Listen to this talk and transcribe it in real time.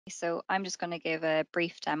So I'm just going to give a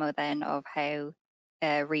brief demo then of how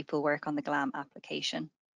Reap will work on the GLAM application.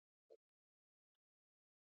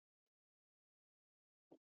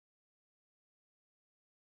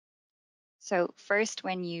 So first,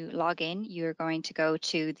 when you log in, you're going to go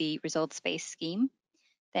to the results-based scheme.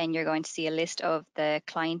 Then you're going to see a list of the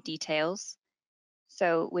client details.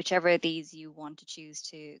 So whichever of these you want to choose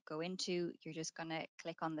to go into, you're just going to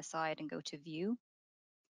click on the side and go to View.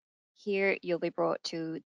 Here, you'll be brought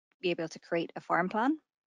to be able to create a farm plan.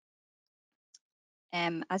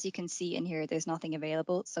 As you can see in here, there's nothing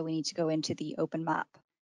available, so we need to go into the open map.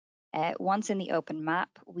 Once in the open map,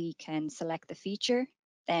 we can select the feature,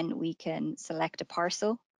 then we can select a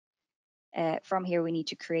parcel. From here, we need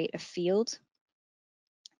to create a field.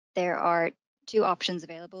 There are two options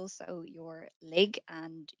available, so your LIG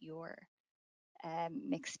and your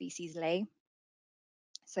mixed species lay.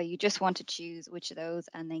 So you just want to choose which of those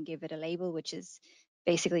and then give it a label, which is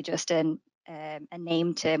basically just a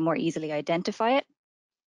name to more easily identify it.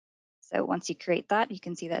 So once you create that, you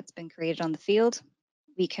can see that it's been created on the field.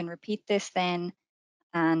 We can repeat this then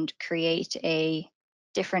and create a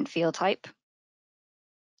different field type.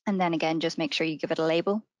 And then again, just make sure you give it a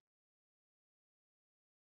label.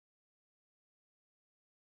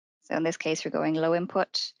 So in this case, we're going low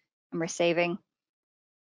input and we're saving.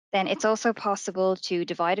 Then it's also possible to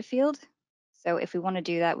divide a field. So if we want to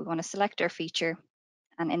do that, we want to select our feature.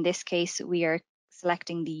 And in this case, we are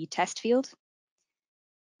selecting the test field.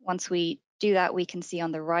 Once we do that, we can see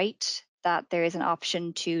on the right that there is an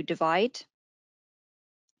option to divide.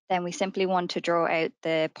 Then we simply want to draw out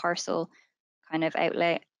the parcel kind of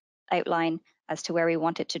outline as to where we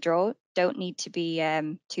want it to draw. Don't need to be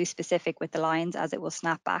too specific with the lines as it will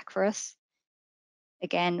snap back for us.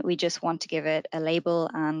 Again, we just want to give it a label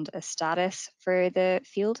and a status for the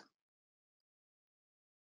field.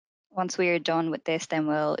 Once we are done with this, then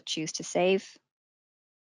we'll choose to save.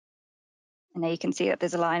 And now you can see that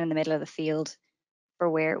there's a line in the middle of the field for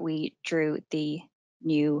where we drew the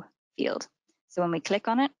new field. So when we click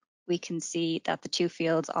on it, we can see that the two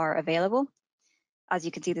fields are available. As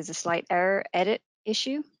you can see, there's a slight error edit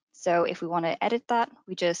issue. So if we want to edit that,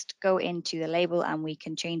 we just go into the label and we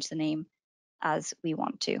can change the name as we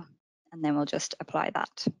want to. And then we'll just apply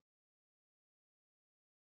that.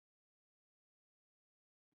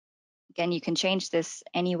 Again, you can change this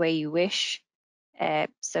any way you wish.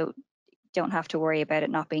 So don't have to worry about it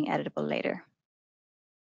not being editable later.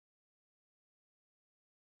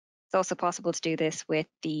 It's also possible to do this with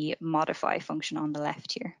the modify function on the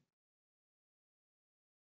left here.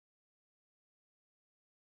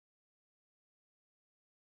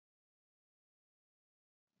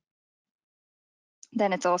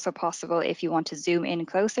 Then it's also possible if you want to zoom in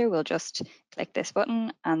closer, we'll just click this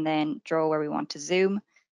button and then draw where we want to zoom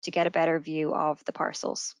to get a better view of the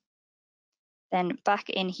parcels. Then back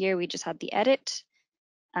in here, we just had the edit.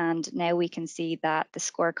 And now we can see that the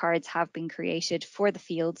scorecards have been created for the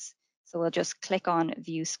fields. So we'll just click on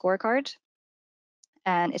View Scorecard.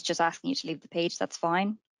 And it's just asking you to leave the page, that's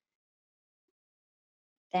fine.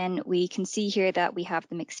 Then we can see here that we have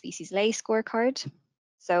the mixed species lay scorecard.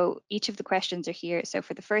 So each of the questions are here. So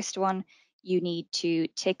for the first one, you need to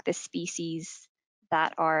tick the species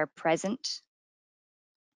that are present.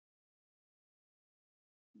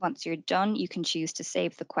 Once you're done, you can choose to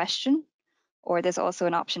save the question, or there's also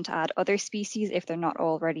an option to add other species if they're not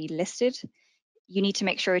already listed. You need to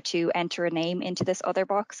make sure to enter a name into this other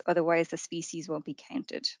box, otherwise the species won't be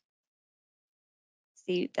counted.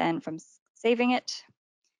 See then from saving it.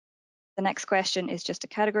 The next question is just a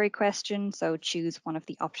category question, so choose one of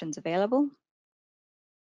the options available.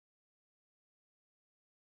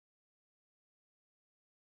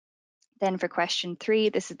 Then for question 3,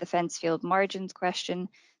 this is the fence field margins question.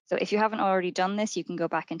 So if you haven't already done this, you can go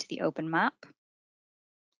back into the open map.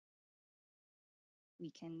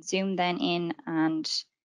 We can zoom then in, and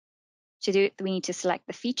to do it, we need to select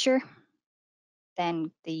the feature,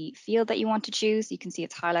 then the field that you want to choose. You can see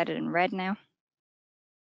it's highlighted in red now.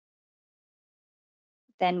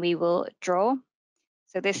 Then we will draw.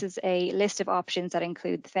 So this is a list of options that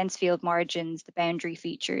include the fence field margins, the boundary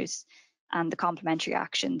features, and the complementary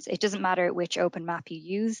actions. It doesn't matter which open map you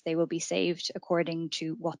use, they will be saved according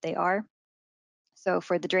to what they are. So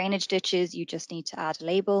for the drainage ditches, you just need to add a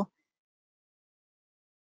label.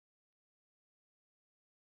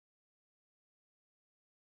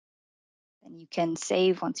 Then you can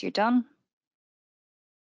save once you're done.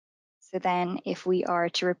 So then if we are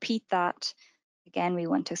to repeat that, again, we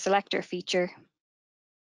want to select our feature,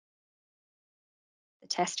 the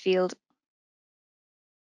test field,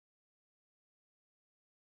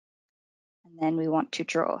 and then we want to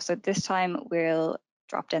draw. So this time we'll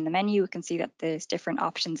drop down the menu, we can see that there's different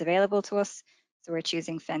options available to us. So we're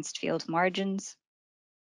choosing fenced field margins.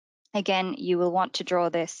 Again, you will want to draw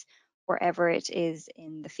this wherever it is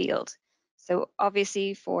in the field. So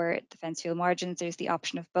obviously for the fenced field margins, there's the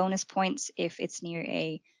option of bonus points if it's near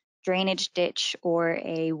a drainage ditch or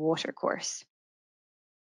a water course.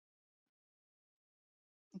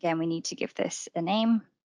 Again, we need to give this a name.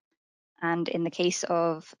 And in the case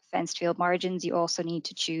of fenced field margins, you also need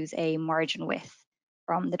to choose a margin width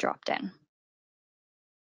from the dropdown.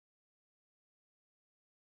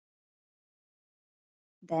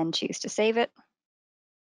 Then choose to save it.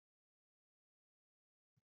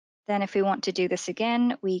 Then if we want to do this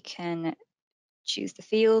again, we can choose the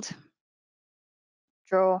field,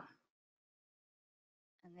 draw,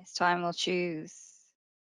 and this time we'll choose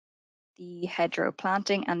the hedgerow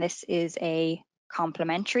planting, and this is a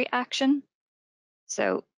complementary action.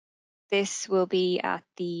 So this will be at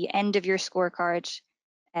the end of your scorecard.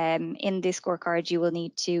 In this scorecard, you will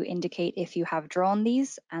need to indicate if you have drawn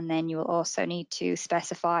these, and then you will also need to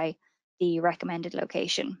specify the recommended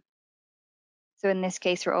location. So in this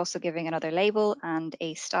case, we're also giving another label and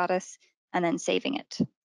a status, and then saving it.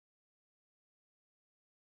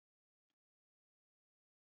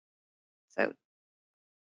 So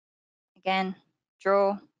again,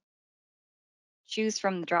 draw, choose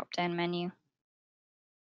from the drop-down menu,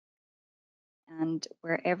 and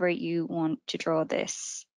wherever you want to draw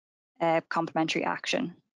this complementary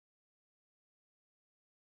action.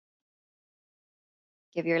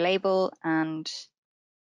 Give your label and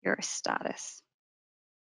your status.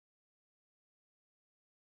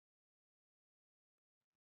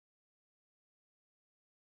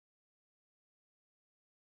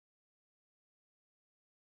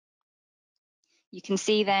 You can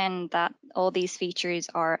see then that all these features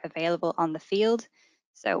are available on the field.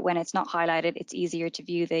 So when it's not highlighted, it's easier to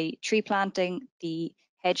view the tree planting, the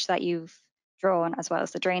hedge that you've drawn, as well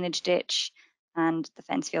as the drainage ditch and the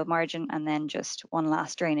fence field margin, and then just one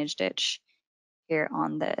last drainage ditch here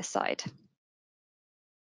on the side.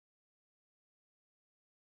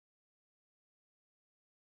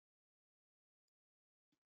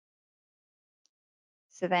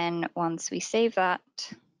 So then once we save that,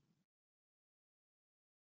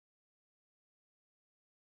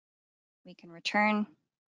 we can return,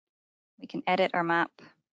 we can edit our map,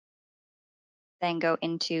 then go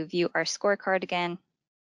into view our scorecard again.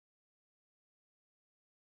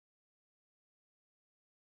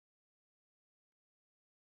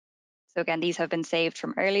 So again, these have been saved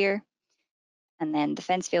from earlier. And then the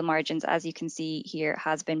fence field margins, as you can see here,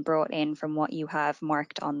 has been brought in from what you have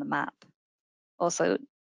marked on the map. Also,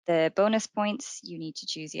 the bonus points, you need to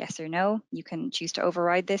choose yes or no. You can choose to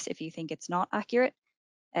override this if you think it's not accurate.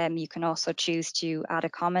 You can also choose to add a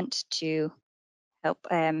comment to help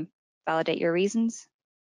validate your reasons.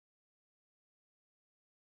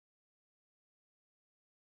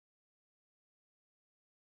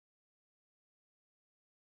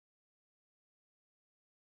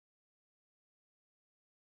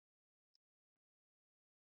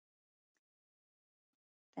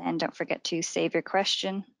 Then don't forget to save your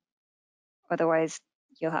question. Otherwise,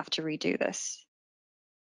 you'll have to redo this.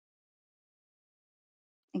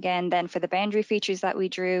 Again, then for the boundary features that we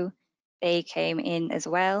drew, they came in as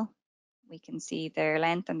well. We can see their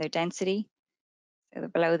length and their density. So they're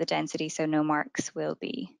below the density, so no marks will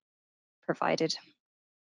be provided.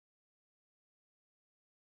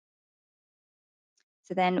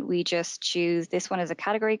 So then we just choose, this one as a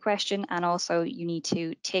category question, and also you need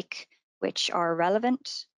to tick which are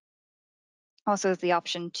relevant. Also there's the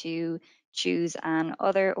option to choose an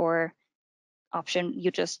other or option.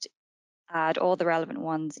 You just add all the relevant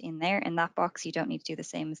ones in there in that box. You don't need to do the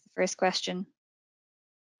same as the first question.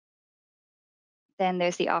 Then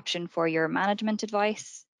there's the option for your management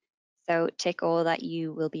advice. So tick all that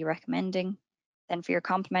you will be recommending. Then for your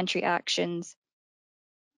complementary actions,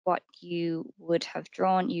 what you would have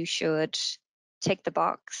drawn, you should tick the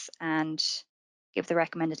box and give the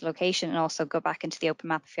recommended location, and also go back into the open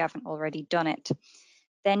map if you haven't already done it.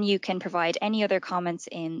 Then you can provide any other comments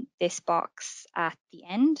in this box at the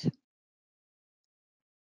end.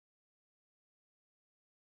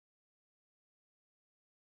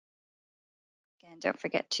 Again, don't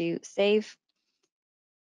forget to save.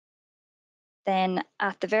 Then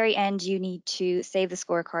at the very end, you need to save the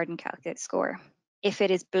scorecard and calculate score. If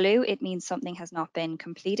it is blue, it means something has not been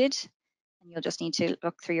completed, and you'll just need to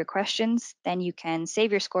look through your questions. Then you can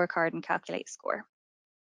save your scorecard and calculate score.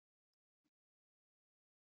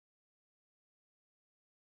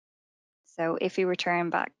 So if we return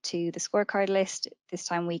back to the scorecard list, this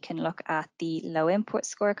time we can look at the low input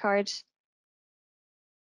scorecard.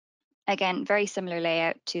 Again, very similar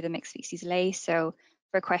layout to the mixed species lay. So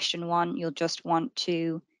for question 1, you'll just want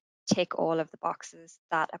to tick all of the boxes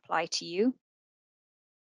that apply to you.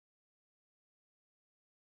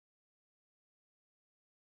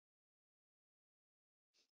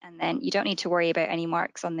 And then you don't need to worry about any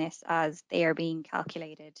marks on this as they are being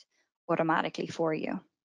calculated automatically for you.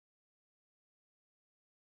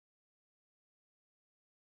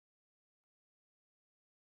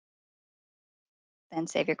 Then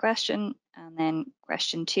save your question. And then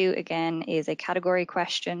question 2 again is a category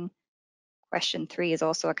question. Question 3 is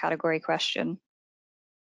also a category question.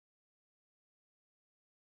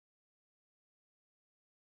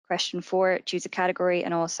 Question 4, choose a category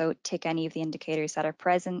and also tick any of the indicators that are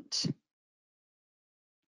present.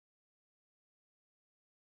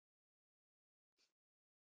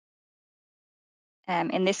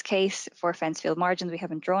 In this case, for fence field margins, we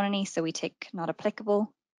haven't drawn any, so we tick not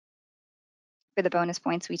applicable. For the bonus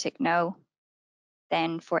points, we tick no.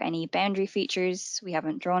 Then for any boundary features, we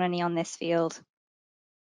haven't drawn any on this field.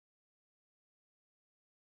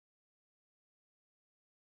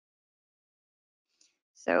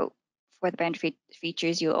 So for the boundary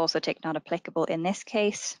features, you'll also tick not applicable in this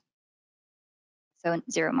case. So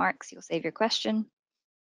 0 marks, you'll save your question.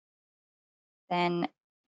 Then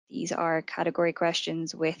these are category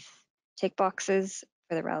questions with tick boxes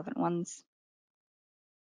for the relevant ones.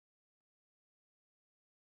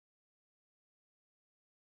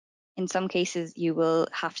 In some cases, you will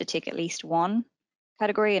have to tick at least one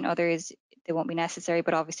category, and others, they won't be necessary,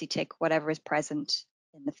 but obviously tick whatever is present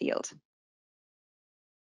in the field.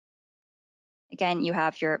 Again, you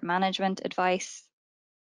have your management advice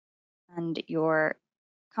and your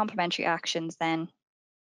complementary actions then.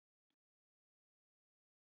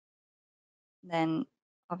 Then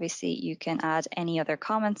obviously you can add any other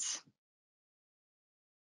comments,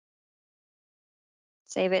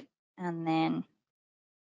 save it, and then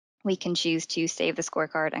we can choose to save the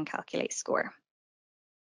scorecard and calculate score.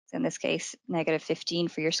 So in this case, -15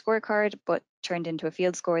 for your scorecard, but turned into a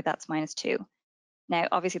field score, that's -2. Now,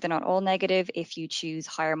 obviously, they're not all negative if you choose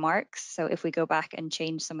higher marks. So if we go back and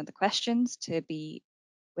change some of the questions to be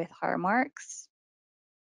with higher marks.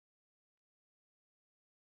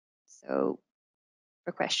 So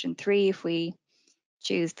for question 3, if we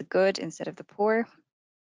choose the good instead of the poor,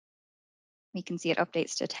 we can see it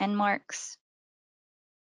updates to 10 marks.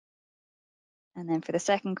 And then for the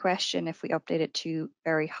second question, if we update it to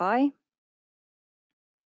very high,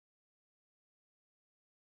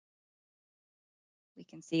 we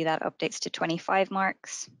can see that updates to 25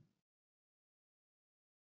 marks.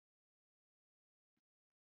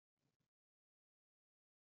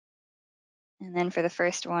 And then for the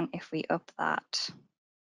first one, if we up that,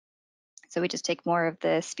 so we just take more of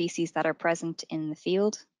the species that are present in the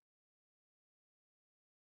field.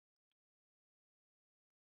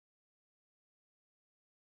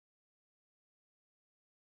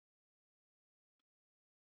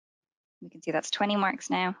 We can see that's 20 marks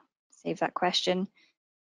now. Save that question.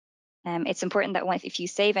 It's important that if you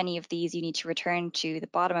save any of these, you need to return to the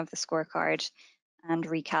bottom of the scorecard and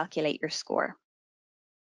recalculate your score.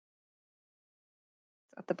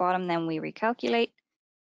 So at the bottom, then we recalculate,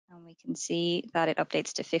 and we can see that it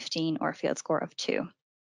updates to 15 or a field score of 2.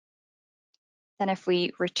 Then if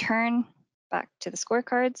we return back to the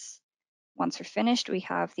scorecards, once we're finished, we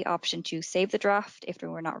have the option to save the draft if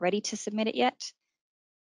we're not ready to submit it yet,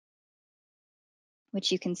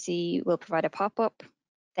 which you can see will provide a pop-up.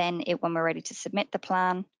 Then when we're ready to submit the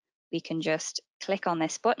plan, we can just click on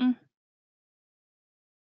this button,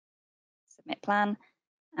 submit plan,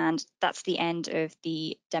 and that's the end of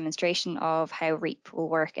the demonstration of how REAP will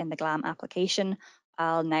work in the GLAM application.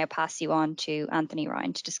 I'll now pass you on to Anthony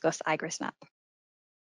Ryan to discuss AgriSnap.